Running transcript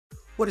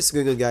What is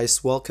going on,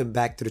 guys? Welcome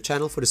back to the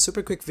channel for the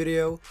super quick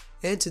video,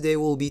 and today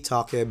we'll be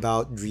talking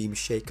about Dream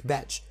Shake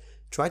badge.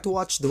 Try to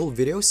watch the whole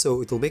video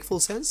so it will make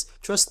full sense.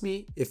 Trust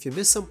me, if you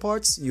miss some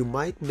parts, you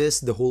might miss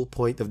the whole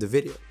point of the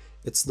video.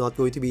 It's not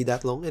going to be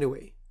that long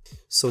anyway.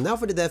 So now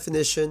for the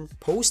definition,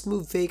 post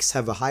move fakes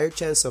have a higher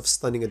chance of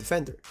stunning a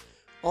defender.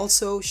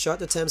 Also,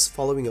 shot attempts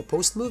following a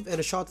post move and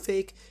a shot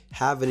fake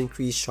have an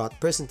increased shot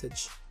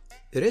percentage.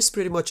 It is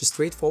pretty much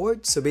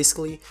straightforward, so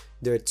basically,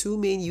 there are two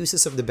main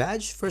uses of the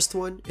badge. First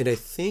one, and I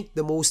think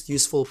the most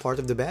useful part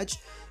of the badge,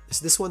 is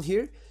this one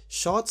here.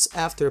 Shots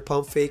after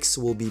pump fakes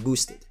will be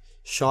boosted.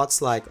 Shots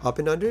like up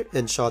and under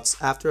and shots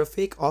after a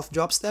fake off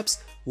drop steps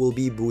will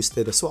be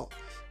boosted as well.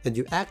 And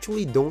you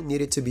actually don't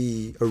need it to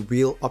be a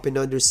real up and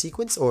under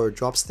sequence or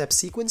drop step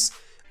sequence.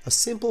 A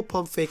simple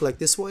pump fake like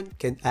this one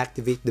can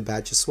activate the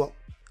badge as well.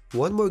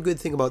 One more good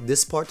thing about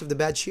this part of the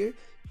badge here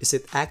is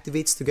it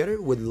activates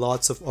together with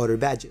lots of other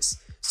badges.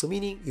 So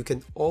meaning you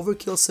can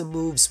overkill some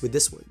moves with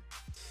this one.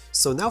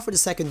 So now for the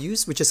second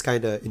use, which is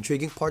kinda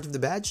intriguing part of the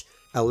badge.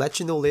 I'll let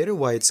you know later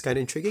why it's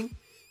kinda intriguing.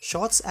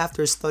 Shots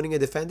after stunning a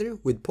defender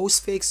with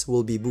post fakes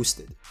will be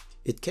boosted.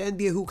 It can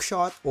be a hook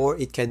shot or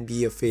it can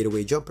be a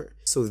fadeaway jumper.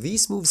 So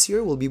these moves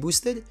here will be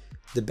boosted.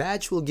 The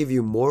badge will give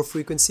you more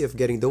frequency of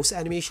getting those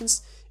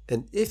animations.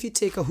 And if you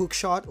take a hook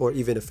shot or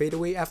even a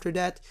fadeaway after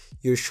that,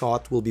 your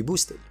shot will be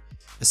boosted.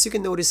 As you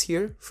can notice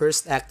here,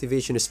 first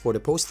activation is for the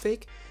post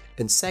fake,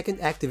 and second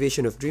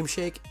activation of Dream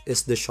Shake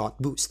is the shot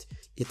boost.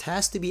 It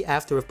has to be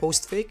after a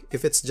post fake.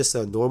 If it's just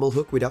a normal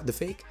hook without the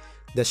fake,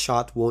 the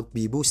shot won't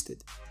be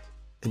boosted.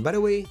 And by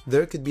the way,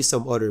 there could be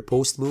some other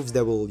post moves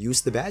that will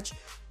use the badge,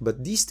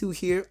 but these two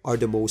here are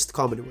the most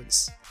common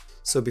ones.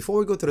 So before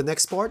we go to the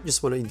next part,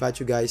 just want to invite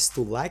you guys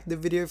to like the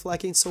video if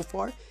liking it so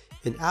far.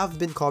 And I've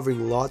been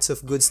covering lots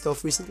of good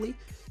stuff recently,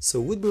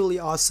 so it would be really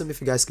awesome if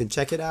you guys can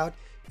check it out.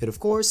 And of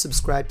course,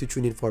 subscribe to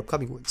tune in for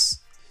upcoming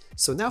ones.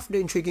 So now for the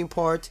intriguing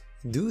part,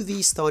 do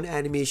these stun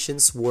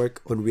animations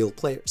work on real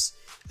players?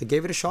 I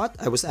gave it a shot.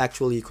 I was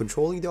actually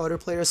controlling the other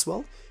player as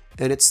well,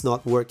 and it's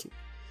not working.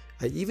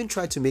 I even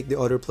tried to make the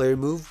other player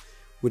move.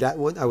 With that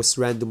one, I was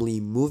randomly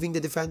moving the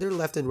defender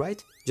left and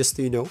right, just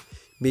so you know.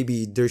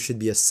 Maybe there should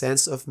be a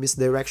sense of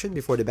misdirection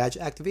before the badge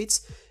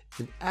activates,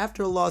 and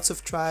after lots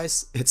of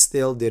tries, it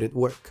still didn't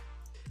work.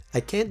 I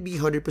can't be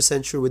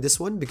 100% sure with this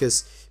one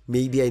because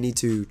maybe I need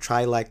to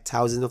try like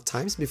thousands of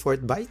times before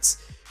it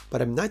bites,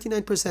 but I'm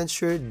 99%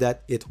 sure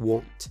that it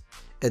won't.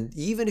 And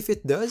even if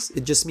it does,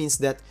 it just means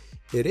that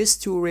it is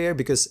too rare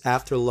because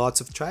after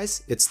lots of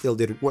tries, it still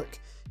didn't work.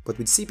 But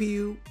with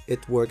CPU,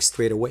 it works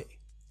straight away.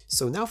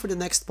 So now for the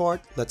next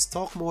part, let's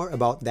talk more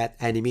about that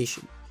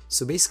animation.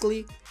 So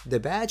basically, the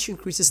badge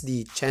increases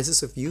the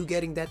chances of you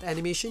getting that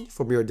animation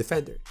from your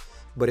defender,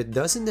 but it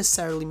doesn't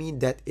necessarily mean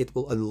that it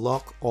will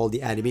unlock all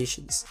the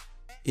animations.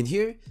 In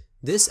here,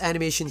 this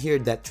animation here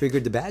that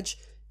triggered the badge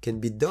can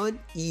be done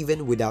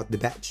even without the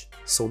badge.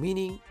 So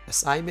meaning,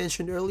 as I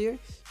mentioned earlier,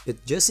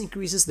 it just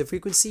increases the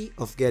frequency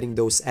of getting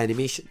those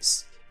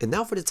animations. And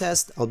now for the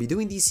test, I'll be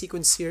doing these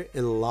sequences here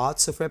in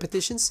lots of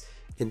repetitions,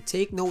 and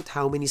take note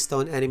how many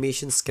stun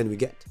animations can we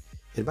get.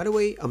 And by the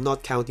way, I'm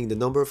not counting the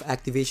number of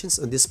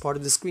activations on this part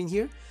of the screen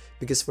here,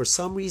 because for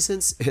some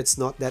reasons it's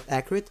not that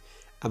accurate.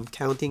 I'm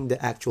counting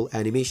the actual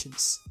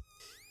animations.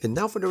 And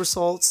now for the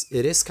results,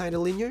 it is kinda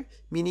linear,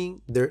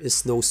 meaning there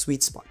is no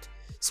sweet spot.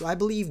 So I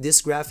believe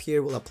this graph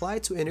here will apply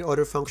to any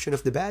other function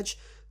of the badge,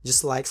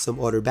 just like some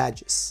other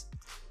badges.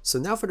 So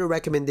now for the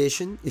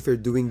recommendation, if you're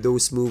doing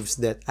those moves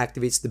that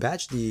activates the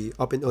badge, the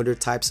up and under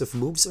types of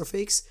moves or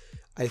fakes,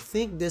 I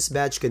think this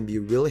badge can be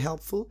really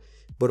helpful,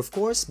 but of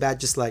course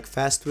badges like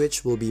fast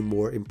twitch will be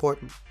more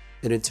important.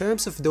 And in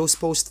terms of those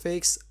post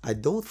fakes, I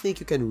don't think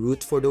you can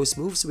root for those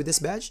moves with this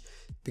badge,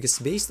 because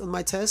based on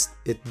my test,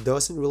 it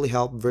doesn't really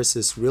help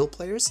versus real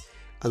players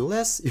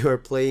unless you are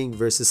playing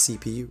versus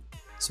CPU.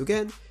 So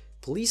again,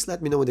 please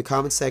let me know in the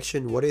comment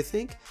section what you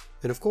think,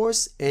 and of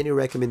course, any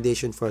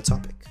recommendation for a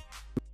topic.